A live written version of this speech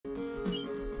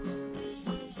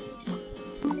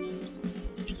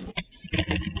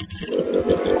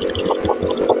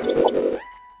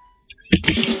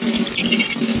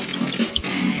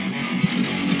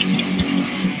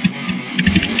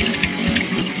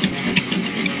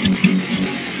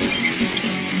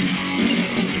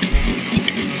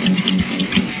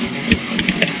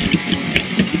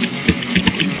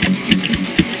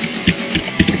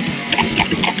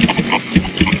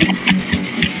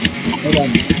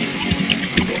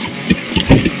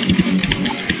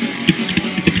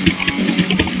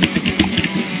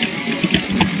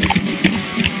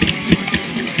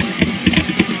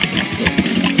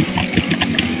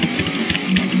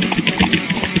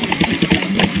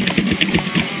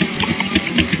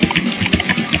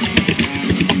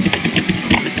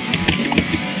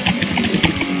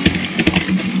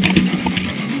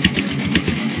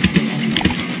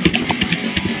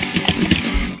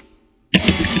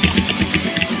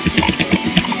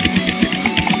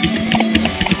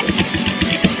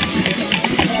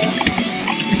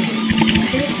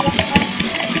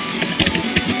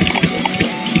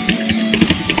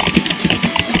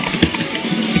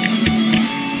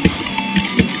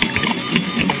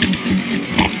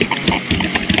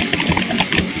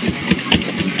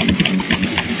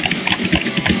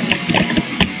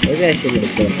I should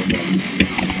let go of that.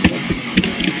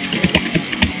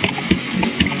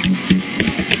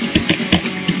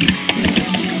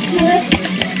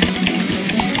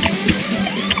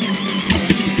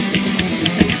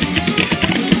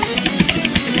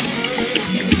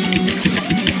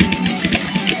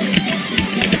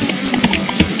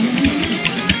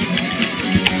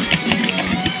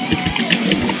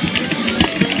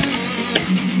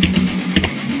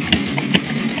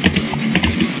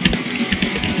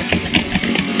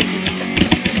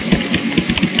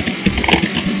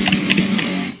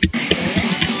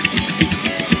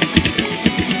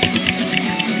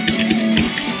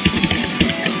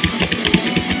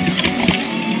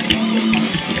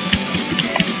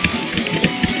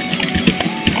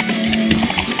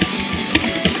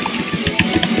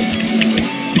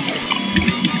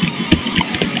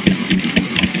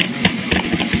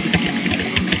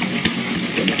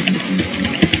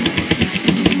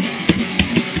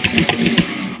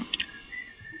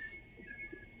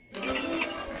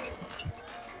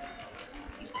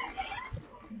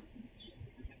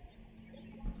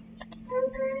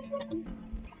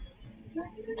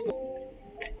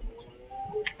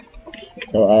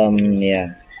 So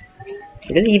yeah,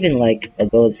 it doesn't even like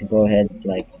go ahead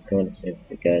like go to it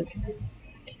because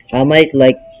I might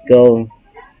like go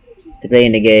to play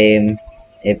in the game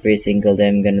every single day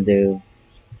I'm gonna do,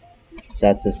 so I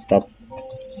have to stop.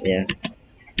 Yeah,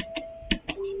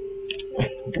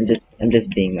 I'm just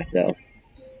being myself.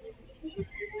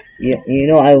 You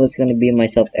know I was gonna be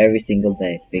myself every single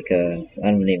day because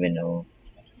I don't even know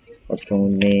what's wrong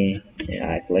with me. Yeah,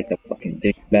 I act like a fucking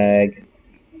douchebag.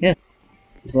 Yeah,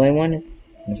 that's what I wanted.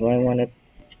 That's what I wanted.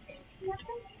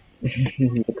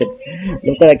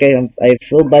 Look at like I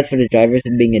feel bad for the drivers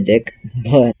being a dick,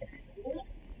 but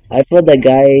I feel the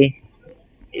guy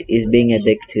is being a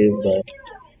dick too. But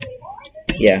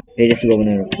yeah, they just go on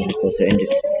a roller coaster and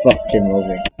just fucked them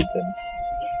over.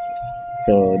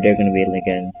 So they're gonna be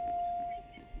again.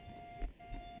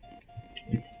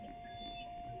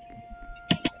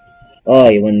 Oh,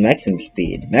 you want maximum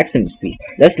speed? Maximum speed.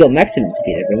 Let's go maximum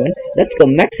speed, everyone. Let's go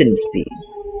maximum speed.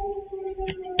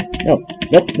 No,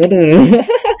 nope, no,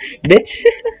 bitch.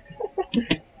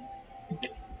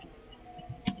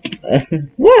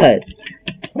 What?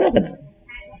 I'm not gonna.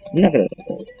 I'm not gonna.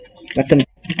 Maximum.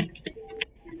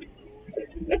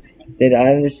 Dude,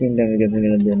 I'm just being done because I'm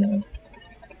gonna do now.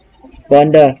 Spawn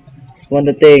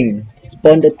the thing.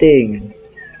 Spawn the thing.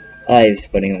 Oh, I'm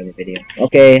spawning on the video.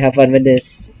 Okay, have fun with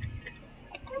this.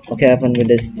 Okay, have fun with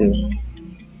this too.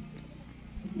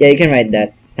 Yeah, you can write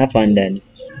that. Have fun then.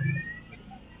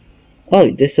 Oh,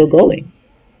 they're still going.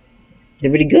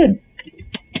 They're really good.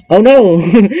 Oh no!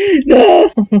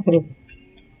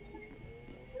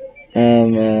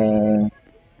 No!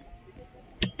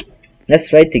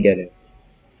 Let's write together.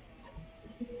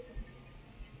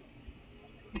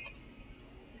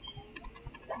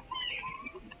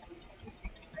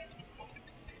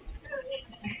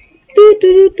 Doo,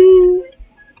 doo, doo, doo.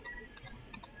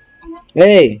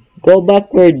 Hey, go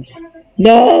backwards.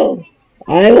 No!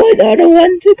 I don't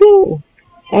want to go.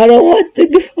 I don't want to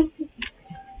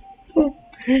go.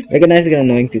 Recognizing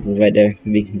annoying people right there,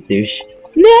 being a douche.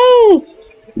 No!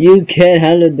 You can't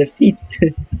handle defeat.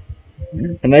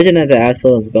 Imagine that the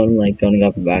asshole is going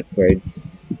up backwards.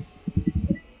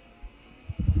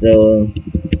 So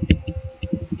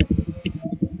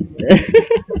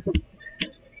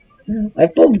I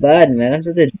feel bad, man. I'm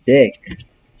such a dick.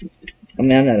 I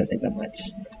mean, I'm not a dick that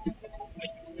much.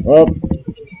 Well,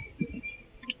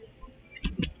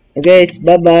 okay,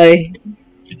 bye bye.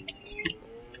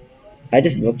 I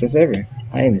just broke the server.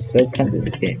 I am so cunt at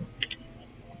this game.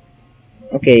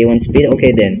 Okay, you want speed?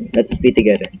 Okay then, let's speed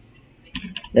together.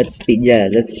 Let's speed, yeah,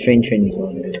 let's train.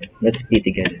 Let's speed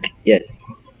together.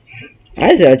 Yes.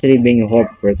 I was actually being a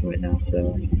horrible person right now,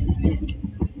 so.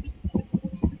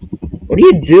 What are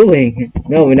you doing?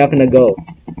 No, we're not gonna go.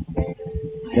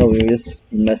 No, we just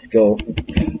must go.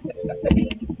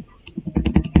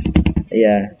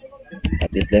 Yeah.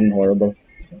 Obviously, I'm horrible.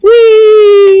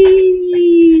 Whee!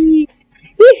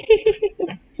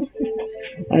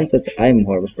 I'm a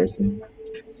horrible person.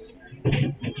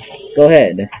 Go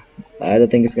ahead. I don't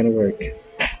think it's gonna work.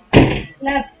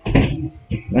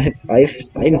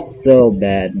 I'm so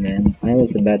bad, man. I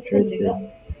was a bad person.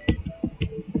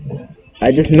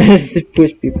 I just managed to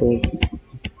push people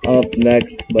up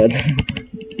next, but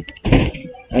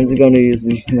I'm just gonna use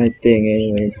my thing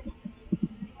anyways.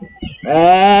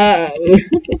 Ah!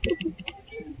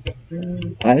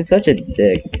 I'm such a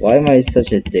dick. Why am I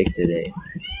such a dick today?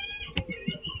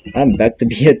 I'm back to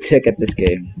be a dick at this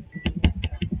game.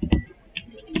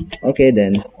 Okay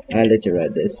then, I'll let you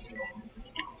read this.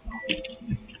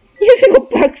 He has to go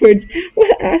backwards.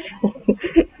 What an asshole.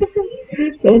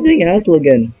 Someone's being an asshole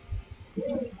again.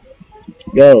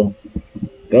 Go.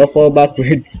 Go fall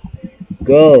backwards.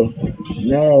 Go.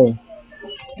 No.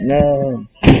 No.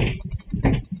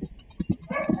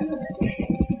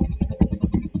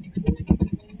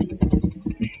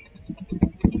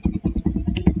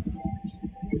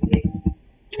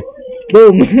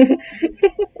 Boom.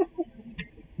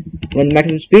 Want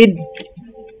maximum speed?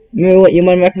 You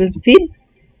want maximum speed?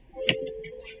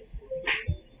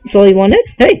 That's all you wanted?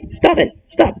 Hey, stop it!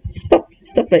 Stop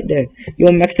right there. You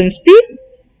want maximum speed?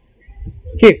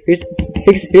 Here's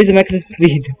a maximum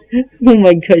speed. Oh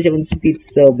my gosh, I want speed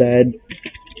so bad.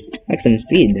 Maximum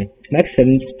speed.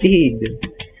 Maximum speed.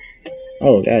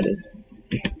 Oh god.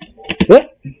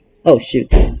 What? Oh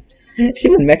shoot. She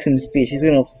went maximum speed. She's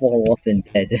gonna fall off and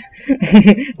dead.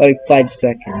 For like 5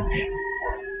 seconds.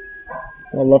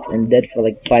 Fall off and dead for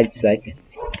like 5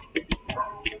 seconds.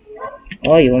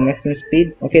 Oh, you want maximum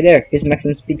speed? Okay, there. Here's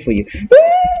maximum speed for you.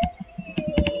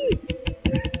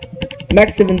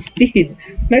 Maximum speed!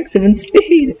 Maximum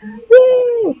speed!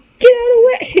 Whoa! Get out of the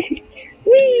way!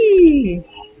 Whee!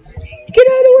 Get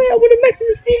out of the way! I want a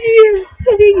maximum speed here!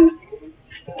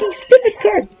 Fucking stupid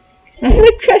cart! I want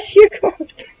to crush your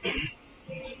cart!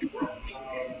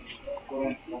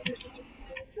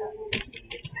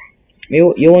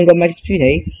 You want to go max speed,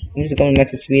 hey? I'm just going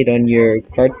max speed on your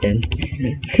cart then.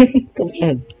 Come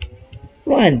on.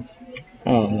 Come on!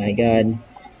 Oh my god.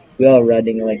 We are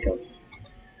riding like a...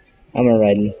 I'm gonna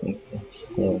ride like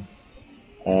this, so...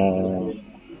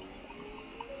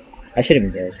 I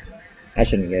shouldn't guess. I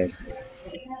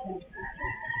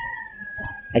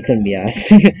couldn't be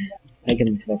asked. I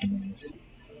couldn't be fucking asked.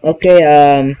 Okay,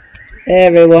 hey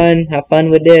everyone, have fun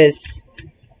with this.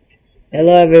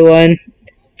 Hello everyone.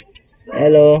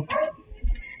 Hello.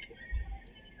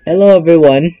 Hello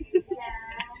everyone.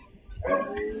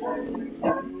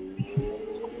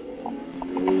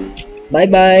 Bye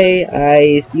bye.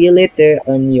 I see you later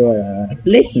on your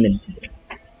placement.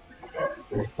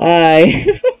 Bye.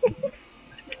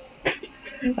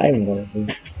 I'm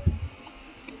going.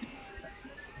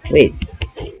 Wait.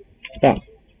 Stop.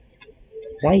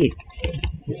 Why?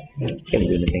 Can't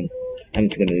do anything. I'm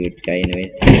just gonna leave this guy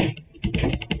anyways.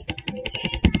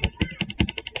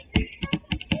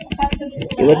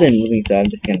 It wasn't moving, so I'm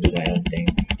just gonna do my own thing.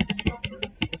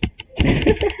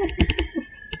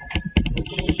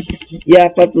 Yeah,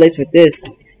 fun place with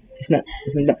this. Isn't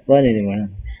that fun anymore?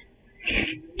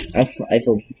 I'm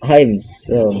so at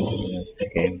this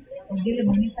game.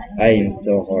 I am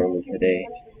so horrible today.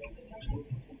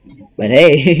 But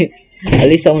hey, at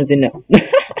least someone's in there. Where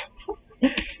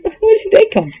did they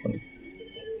come from?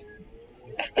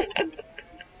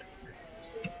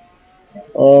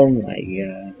 Oh my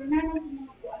god.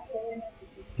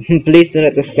 Please do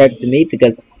not subscribe to me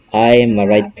because I am a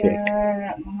right prick.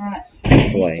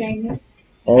 That's why.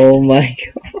 Oh my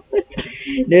god.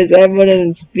 There's everyone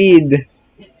on speed.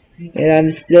 And I'm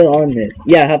still on it.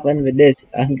 Yeah, have fun with this.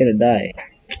 I'm gonna die.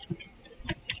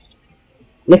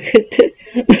 Look at it.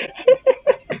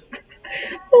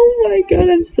 Oh my god,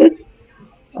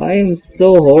 I am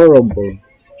so horrible.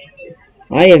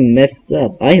 I am messed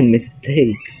up. I am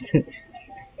mistakes.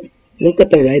 Look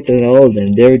at the right and all of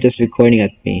them. They're just recording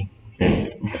at me.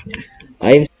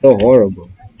 I am so horrible.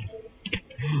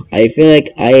 I feel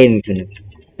like I am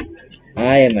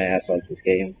an asshole at this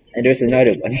game. And there's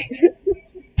another one.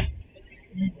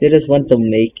 They just want to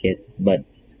make it, but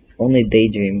only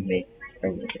Daydream make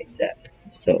that.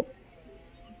 So,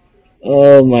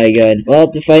 oh my god. Well,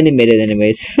 they finally made it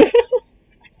anyways.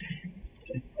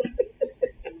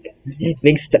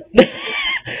 Being stuck.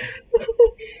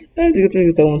 I'm just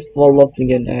gonna almost fall off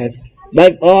again, ass.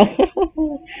 Bye. Oh.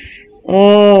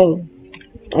 Oh.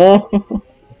 Oh.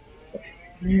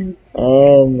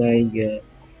 Oh my god.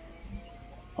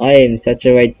 I am such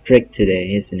a right prick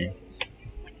today, isn't it?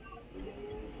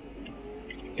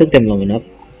 Took them long enough.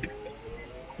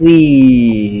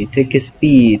 We took a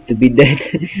speed to be dead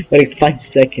for like 5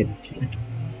 seconds.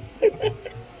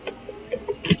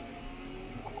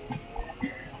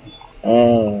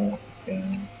 Oh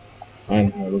god.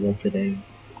 I'm horrible today.